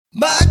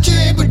My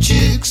chamber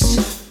chicks.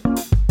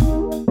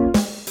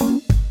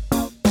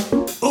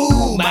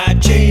 Ooh, my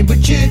chamber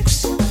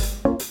chicks.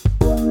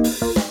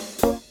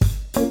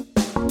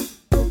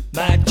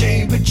 My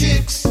chamber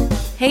chicks.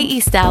 Hey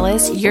East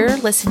Dallas, you're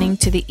listening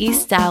to the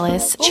East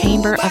Dallas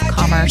Chamber of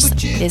Commerce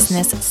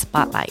Business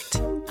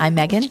Spotlight. I'm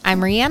Megan.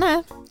 I'm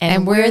Rihanna.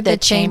 And we're the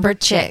Chamber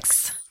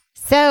Chicks.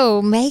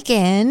 So,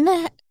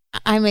 Megan,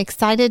 I'm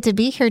excited to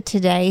be here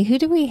today. Who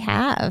do we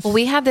have? Well,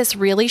 we have this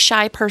really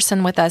shy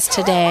person with us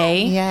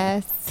today.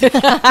 Yes.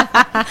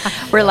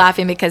 We're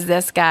laughing because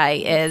this guy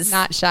is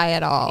Not shy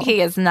at all.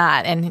 He is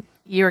not. And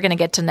you're going to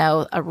get to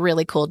know a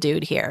really cool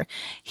dude here.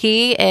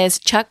 He is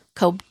Chuck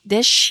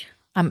Kobdish.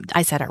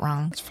 I said it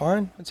wrong. It's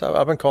fine.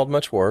 I've been called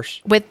much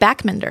worse. With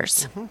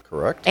BackMenders. Mm-hmm,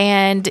 correct.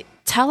 And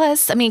tell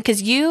us,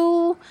 because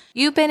you've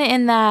been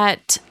in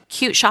that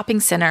cute shopping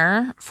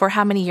center for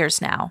how many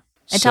years now?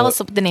 And tell us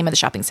the name of the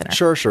shopping center.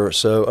 Sure.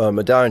 So,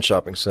 Medallion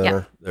Shopping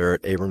Center. They're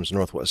at Abrams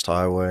Northwest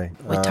Highway.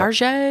 With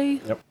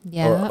Target. Yep.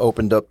 Yeah.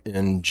 Opened up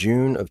in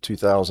June of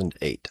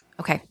 2008.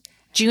 Okay.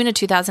 June of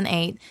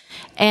 2008.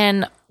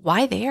 And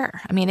why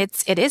there?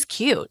 It is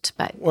cute,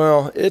 but.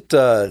 Well,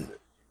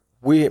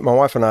 my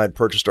wife and I had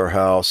purchased our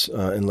house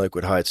in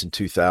Lakewood Heights in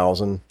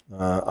 2000.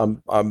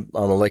 I'm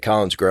a Lake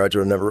Highlands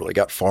graduate. I never really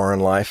got far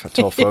in life. I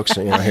tell folks,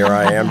 here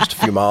I am, just a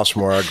few miles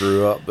from where I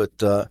grew up.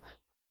 But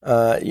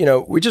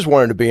we just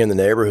wanted to be in the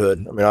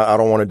neighborhood. I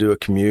don't want to do a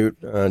commute.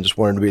 Just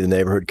wanted to be the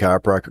neighborhood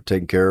chiropractor,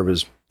 taking care of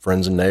his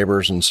friends and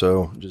neighbors. And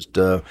so just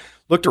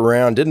looked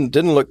around,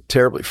 didn't look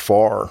terribly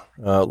far.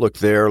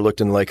 Looked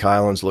in Lake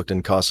Highlands, looked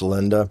in Casa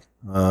Linda.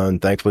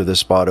 And thankfully this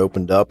spot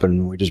opened up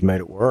and we just made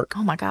it work.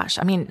 Oh my gosh.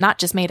 Not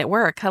just made it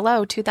work.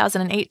 Hello,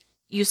 2008,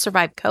 you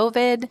survived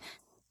COVID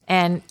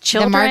and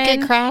children. The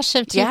market crash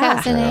of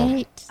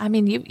 2008. Yeah.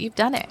 You've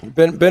done it.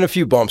 Been a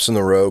few bumps in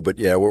the road, but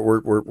yeah,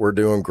 we're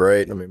doing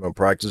great. My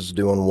practice is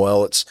doing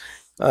well. It's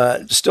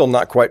still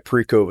not quite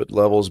pre-COVID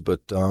levels,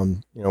 but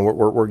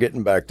we're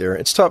getting back there.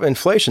 It's tough.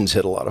 Inflation's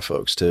hit a lot of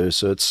folks too,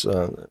 so it's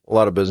a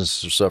lot of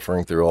businesses are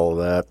suffering through all of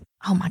that.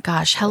 Oh my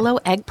gosh. Hello,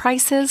 egg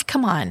prices.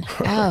 Come on.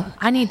 Oh,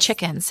 I need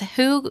chickens.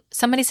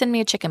 Somebody send me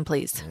a chicken,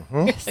 please.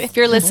 Mm-hmm. If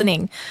you're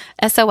listening,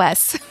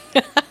 SOS.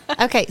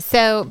 Okay.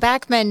 So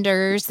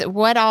BackMenders,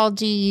 what all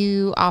do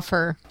you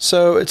offer?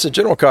 So it's a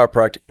general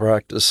chiropractic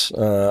practice.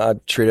 I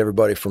treat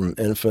everybody from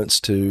infants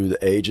to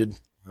the aged.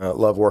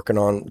 Love working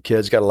on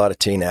kids. Got a lot of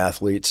teen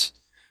athletes.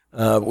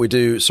 We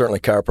do certainly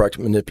chiropractic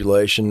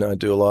manipulation. I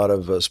do a lot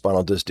of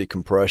spinal disc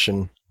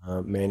decompression,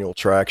 manual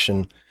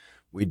traction.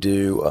 We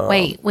do.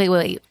 Wait.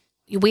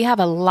 We have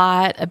a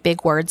lot of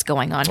big words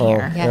going on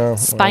here. Yeah.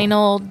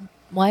 Spinal,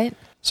 what?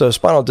 So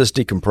spinal disc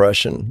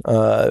decompression,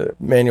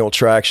 manual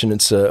traction,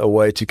 it's a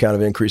way to kind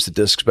of increase the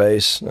disc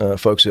space.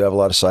 Folks who have a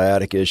lot of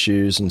sciatic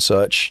issues and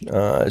such,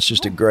 it's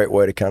just a great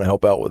way to kind of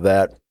help out with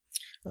that.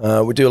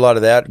 We do a lot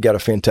of that. Got a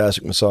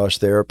fantastic massage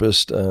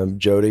therapist,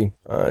 Jody.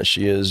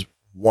 She is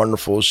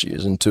wonderful. She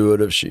is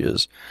intuitive. She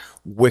is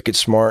wicked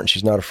smart, and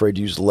she's not afraid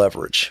to use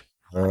leverage.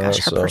 Oh my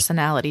gosh, her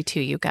personality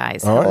too, you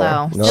guys. Oh, Hello.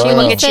 yeah. No, She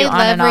will get you Say on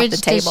and off the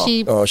leverage,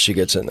 table. She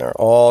gets in there.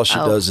 All she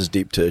does is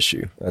deep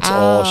tissue. That's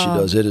all she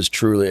does. It is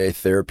truly a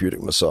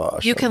therapeutic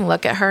massage. You can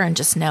look at her and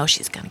just know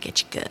she's going to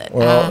get you good.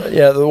 Well,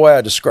 yeah, the way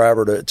I describe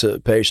her to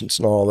patients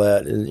and all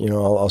that,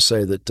 I'll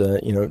say that,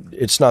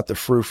 it's not the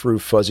frou-frou,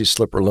 fuzzy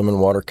slipper, lemon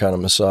water kind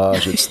of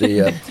massage. It's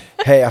the,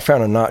 hey, I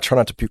found a knot, try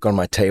not to puke on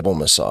my table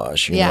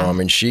massage. You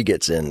know, she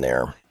gets in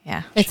there.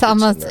 Yeah. It's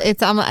almost,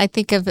 I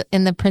think of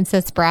in The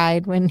Princess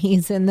Bride when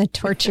he's in the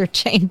torture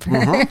chamber.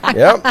 Mm-hmm.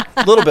 Yeah,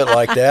 a little bit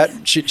like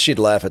that. She'd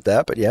laugh at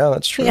that, but yeah,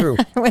 that's true.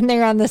 Yeah, when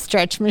they're on the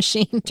stretch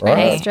machine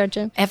trying to stretch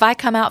him. If I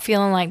come out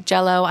feeling like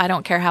Jell-O, I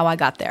don't care how I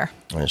got there.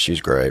 And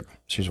she's great.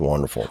 She's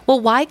wonderful.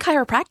 Well, why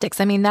chiropractics?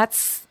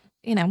 That's,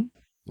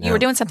 you were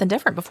doing something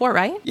different before,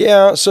 right?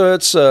 Yeah, so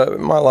it's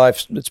my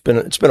life. It's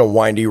been a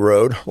windy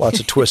road,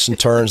 lots of twists and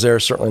turns there.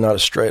 Certainly not a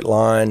straight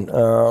line.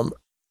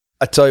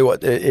 I tell you what,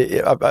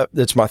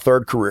 it's my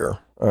third career.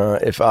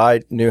 If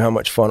I knew how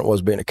much fun it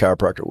was being a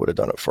chiropractor, I would have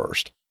done it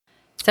first.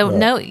 So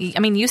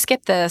you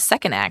skipped the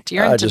second act.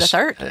 You're into the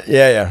third.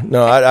 Yeah.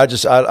 No,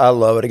 I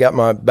love it. I got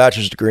my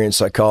bachelor's degree in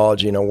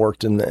psychology, and I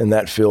worked in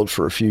that field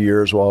for a few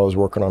years while I was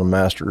working on a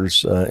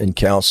master's in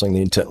counseling.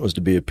 The intent was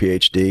to be a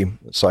PhD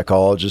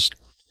psychologist.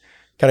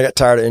 Kind of got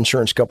tired of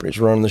insurance companies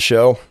running the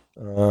show.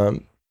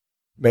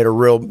 Made a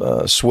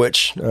real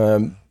switch.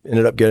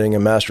 Ended up getting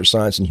a Master of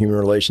Science in Human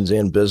Relations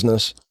and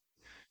Business.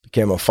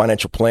 Became a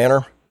financial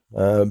planner,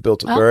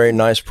 built a very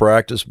nice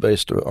practice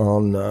based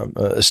on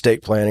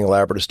estate planning,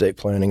 elaborate estate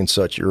planning and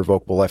such,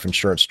 irrevocable life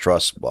insurance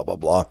trusts, blah, blah,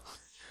 blah.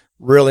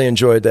 Really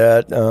enjoyed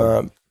that.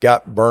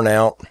 Got burnt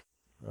out.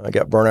 I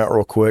got burnt out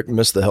real quick,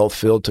 missed the health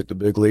field, took the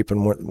big leap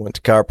and went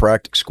to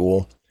chiropractic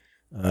school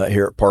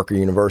here at Parker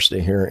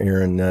University here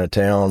in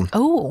town.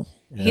 Oh,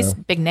 he's a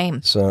big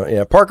name. So,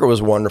 yeah, Parker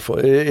was wonderful.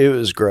 It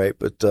was great,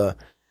 but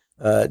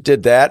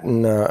did that,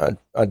 and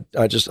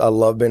I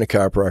love being a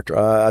chiropractor.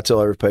 I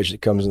tell every patient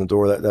that comes in the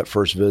door that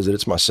first visit,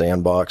 it's my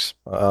sandbox.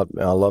 I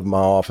love my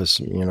office.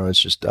 It's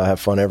just I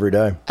have fun every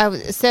day. Oh,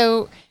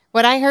 so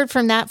What I heard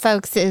from that,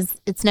 folks, is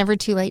it's never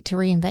too late to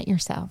reinvent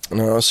yourself.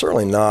 No,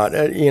 certainly not.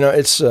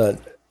 It's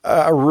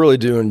I really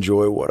do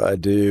enjoy what I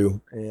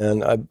do,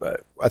 and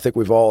I think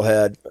we've all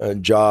had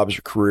jobs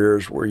or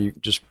careers where you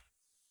just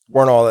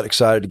weren't all that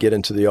excited to get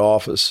into the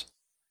office.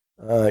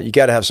 You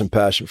got to have some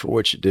passion for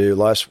what you do.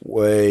 Life's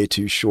way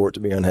too short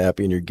to be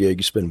unhappy in your gig.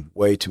 You spend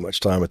way too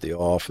much time at the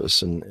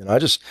office, and I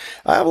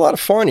have a lot of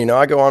fun.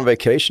 I go on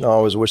vacation. I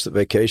always wish that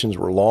vacations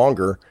were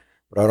longer,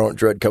 but I don't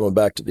dread coming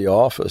back to the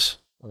office.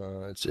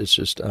 It's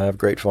just, I have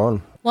great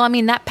fun. Well, I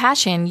mean, that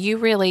passion, you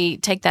really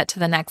take that to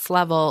the next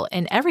level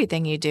in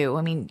everything you do.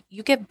 I mean,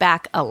 you give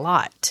back a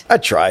lot. I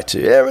try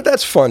to, yeah, but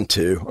that's fun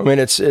too. I mean,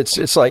 it's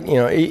like,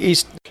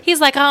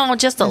 He's like, oh,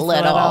 just a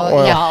little.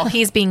 Y'all,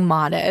 he's being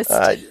modest.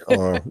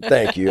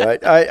 Thank you.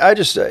 I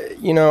just,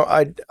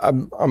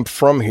 I'm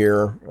from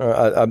here.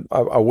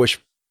 I wish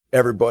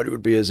everybody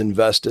would be as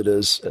invested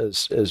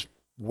as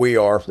we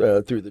are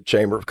through the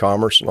Chamber of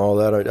Commerce and all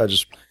that. I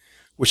just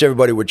wish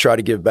everybody would try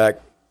to give back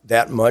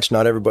that much.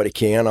 Not everybody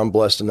can. I'm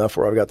blessed enough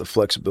where I've got the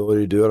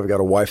flexibility to do it. I've got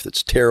a wife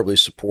that's terribly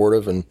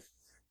supportive and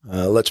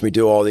lets me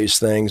do all these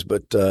things.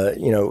 But,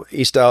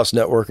 East Dallas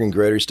Networking,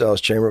 Greater East Dallas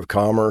Chamber of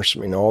Commerce, I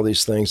mean, all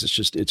these things,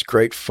 it's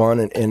great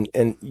fun.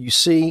 And you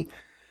see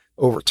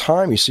over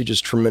time, you see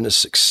just tremendous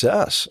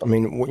success. I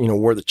mean,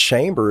 where the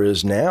chamber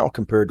is now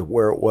compared to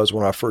where it was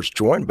when I first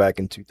joined back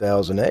in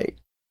 2008.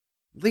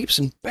 Leaps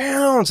and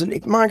bounds.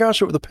 And my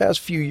gosh, over the past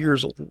few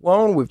years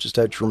alone, we've just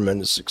had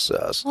tremendous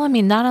success. Well, I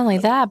mean, not only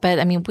that, but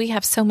I mean, we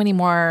have so many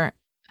more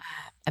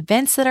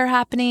events that are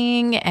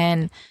happening,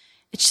 and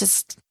it's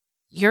just,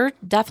 you're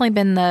definitely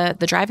been the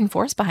driving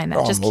force behind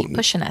that. Just keep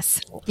pushing us.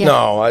 Yeah.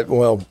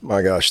 No,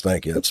 my gosh,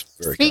 thank you. That's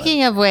very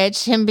Speaking kind. of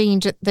which, him being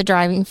the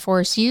driving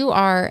force, you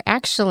are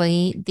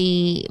actually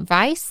the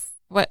vice.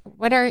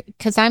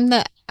 Because I'm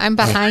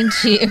behind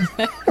you.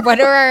 What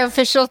are our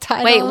official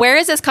titles? Wait, where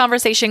is this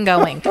conversation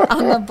going?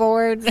 On the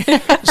board.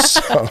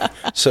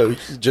 So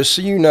just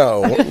so you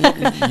know,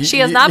 she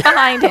is not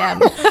behind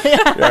him.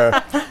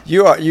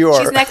 You are.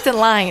 She's next in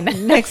line.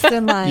 Next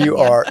in line.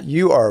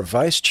 You are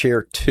vice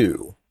chair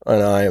 2,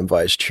 and I am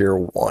vice chair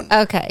 1.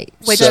 Okay,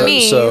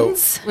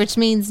 Which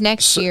means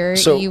next year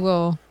you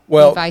will.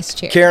 Well, vice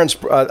chair.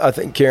 I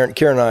think Karen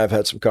and I have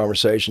had some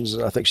conversations,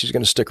 and I think she's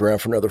going to stick around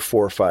for another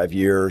 4 or 5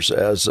 years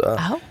as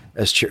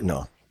chair.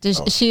 No. Is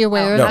she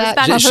aware of that?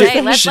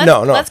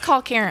 Let's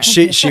call Karen.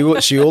 She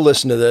will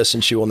listen to this,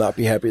 and she will not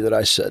be happy that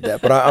I said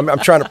that. But I'm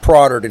trying to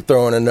prod her to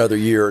throw in another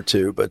year or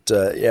two. But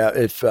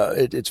if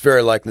it's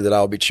very likely that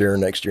I'll be chair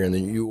next year, and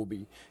then you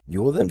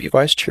will then be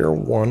vice chair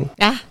 1.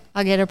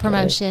 I'll get a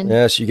promotion.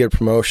 Yes, you get a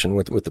promotion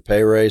with the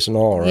pay raise and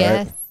all,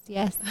 right?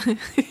 Yes.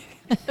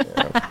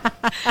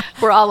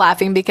 We're all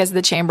laughing because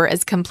the chamber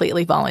is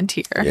completely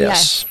volunteer.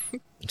 Yes.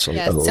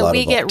 So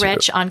we get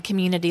rich on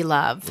community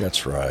love.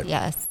 That's right.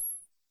 Yes,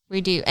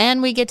 we do.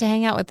 And we get to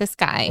hang out with this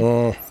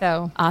guy.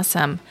 So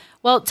awesome.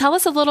 Well, tell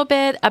us a little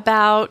bit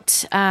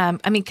about,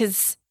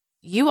 because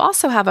you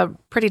also have a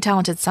pretty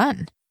talented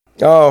son.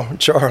 Oh,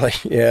 Charlie.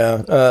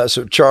 Yeah.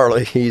 So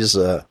Charlie, he's,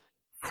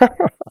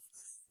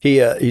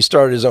 he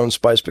started his own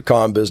spice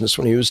pecan business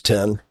when he was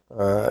 10.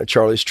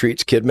 Charlie's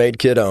Treats, kid made,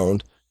 kid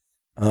owned.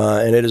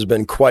 And it has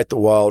been quite the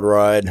wild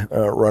ride,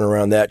 run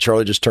around that.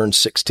 Charlie just turned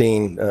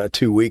 16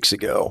 2 weeks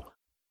ago.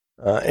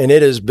 And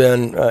it has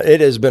been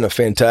a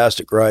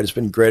fantastic ride. It's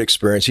been a great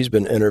experience. He's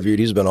been interviewed.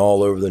 He's been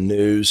all over the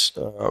news.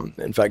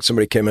 In fact,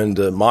 somebody came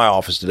into my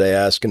office today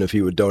asking if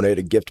he would donate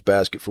a gift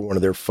basket for one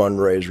of their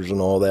fundraisers and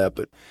all that.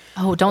 But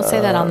don't say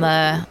that on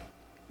the...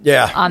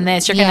 Yeah. On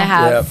this, you're gonna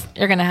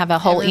have a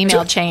whole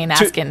email chain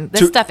asking.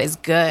 This stuff is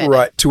good,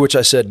 right? To which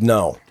I said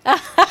no.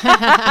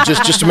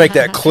 just to make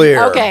that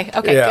clear. Okay.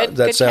 Yeah,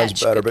 good sounds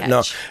catch, better. good But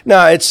catch.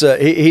 no. It's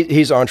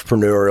he's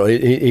entrepreneurial.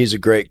 He's a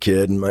great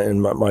kid,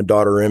 and my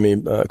daughter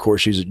Emmy, of course,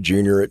 she's a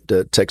junior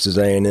at Texas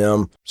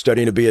A&M,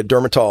 studying to be a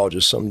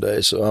dermatologist someday.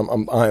 So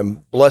I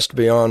am blessed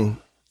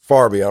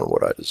far beyond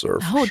what I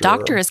deserve. Oh,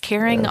 doctor is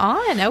carrying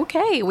on.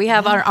 Okay. We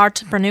have our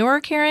entrepreneur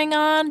carrying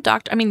on.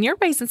 Doctor, you're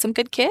raising some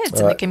good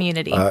kids in the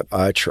community.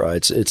 I try.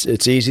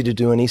 It's easy to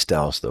do in East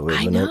Dallas, though,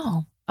 isn't it? I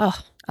know. Oh,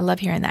 I love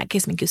hearing that. It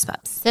gives me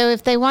goosebumps. So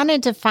if they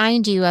wanted to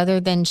find you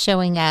other than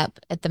showing up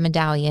at the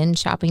Medallion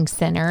Shopping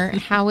Center,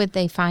 how would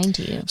they find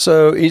you?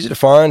 So easy to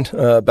find.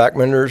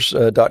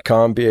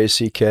 BackMenders.com,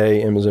 BACK,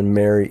 M as in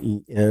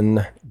Mary,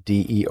 ENDERS.com.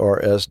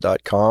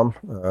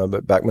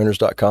 But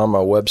BackMenders.com, my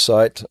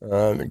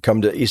website.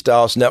 Come to East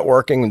Dallas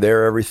Networking,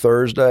 there every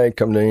Thursday.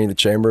 Come to any of the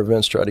chamber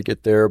events, try to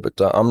get there. But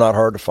I'm not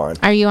hard to find.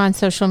 Are you on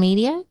social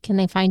media? Can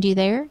they find you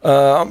there?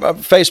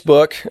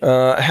 Facebook.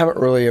 I haven't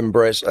really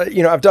embraced.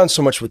 I've done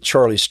so much with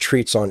Charlie's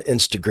Treats on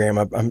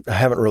Instagram. I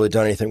haven't really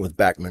done anything with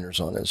BackMenders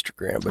on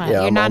Instagram. But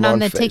you're not I'm on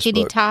the Facebook.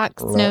 tickety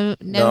talks, no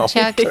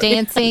Chuck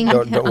dancing.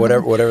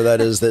 Whatever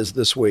that is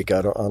this week.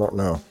 I don't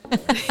know.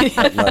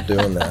 I'm not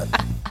doing that.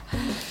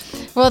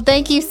 Well,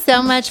 thank you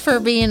so much for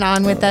being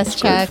on with us,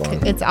 Chuck.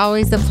 It's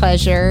always a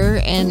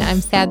pleasure, and I'm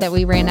sad that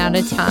we ran out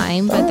of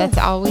time, but that's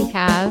all we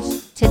have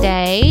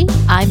today.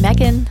 I'm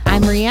Megan.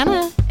 I'm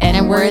Rihanna.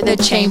 And we're the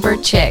Chamber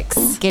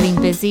Chicks.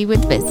 Getting busy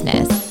with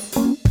business.